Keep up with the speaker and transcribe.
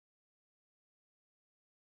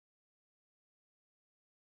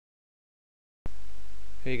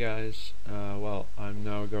Hey guys, well, I'm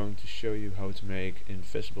now going to show you how to make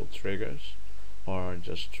invisible triggers, or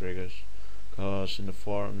just triggers, because in the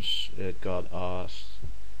forums it got asked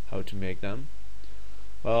how to make them.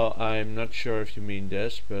 Well, I'm not sure if you mean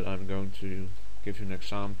this, but I'm going to give you an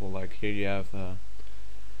example. Like here you have a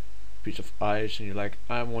piece of ice and you're like,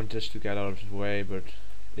 I want this to get out of the way, but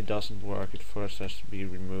it doesn't work, it first has to be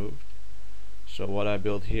removed. So what I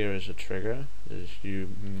built here is a trigger.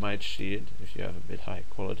 You might see it if you have a bit high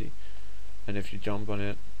quality, and if you jump on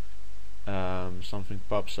it, something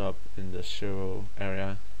pops up in the zero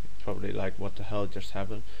area, probably like what the hell just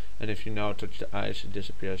happened, and if you now touch the ice it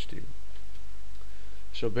disappears too.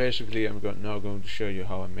 So basically I'm now going to show you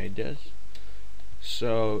how I made this.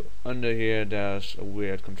 So under here there's a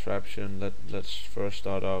weird contraption. Let's first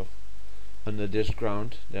start off. Under this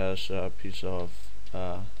ground there's a piece of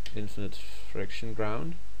infinite friction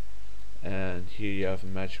ground, and here you have a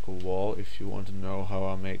magical wall. If you want to know how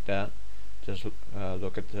I make that, just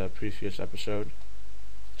look at the previous episode.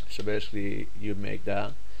 So basically you make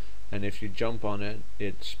that, and if you jump on it,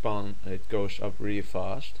 it goes up really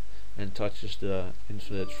fast and touches the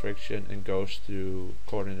infinite friction and goes to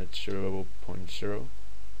coordinate 0.0.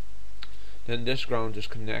 Then this ground is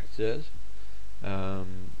connected,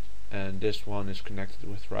 and this one is connected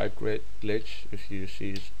with right glitch. If you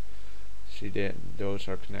see that those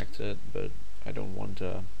are connected, but I don't want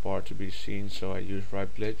the bar to be seen, so I use right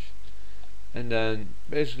glitch. And then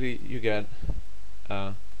basically you get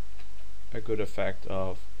a good effect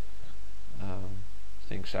of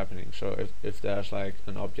things happening. So if there's like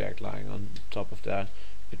an object lying on top of that,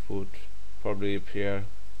 it would probably appear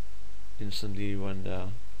instantly when the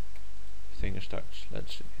thing is touched.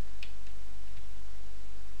 Let's see.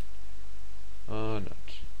 Oh, not.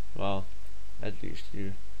 Well, at least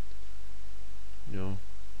you know.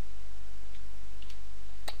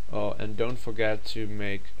 Oh, and don't forget to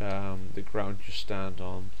make the ground you stand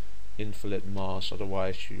on infinite mass,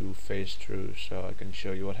 otherwise you phase through. So I can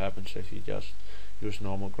show you what happens if you just use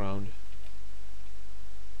normal ground.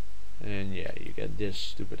 And yeah, you get this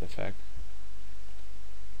stupid effect.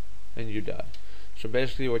 And you die. So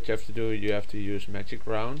basically what you have to do, you have to use magic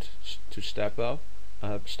ground to step on,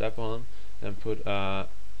 and put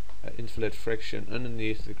infinite friction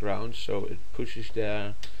underneath the ground, so it pushes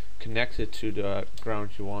there, connected to the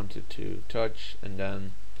ground you want it to touch, and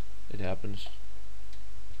then it happens.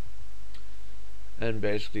 And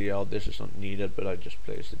basically all this is not needed, but I just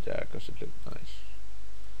placed it there because it looked nice.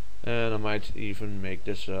 And I might even make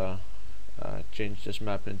this change this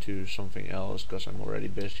map into something else, because I'm already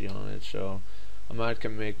busy on it. So I might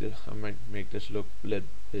make this look a little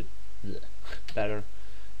bit better,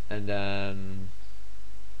 and then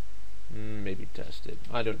maybe test it.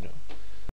 I don't know.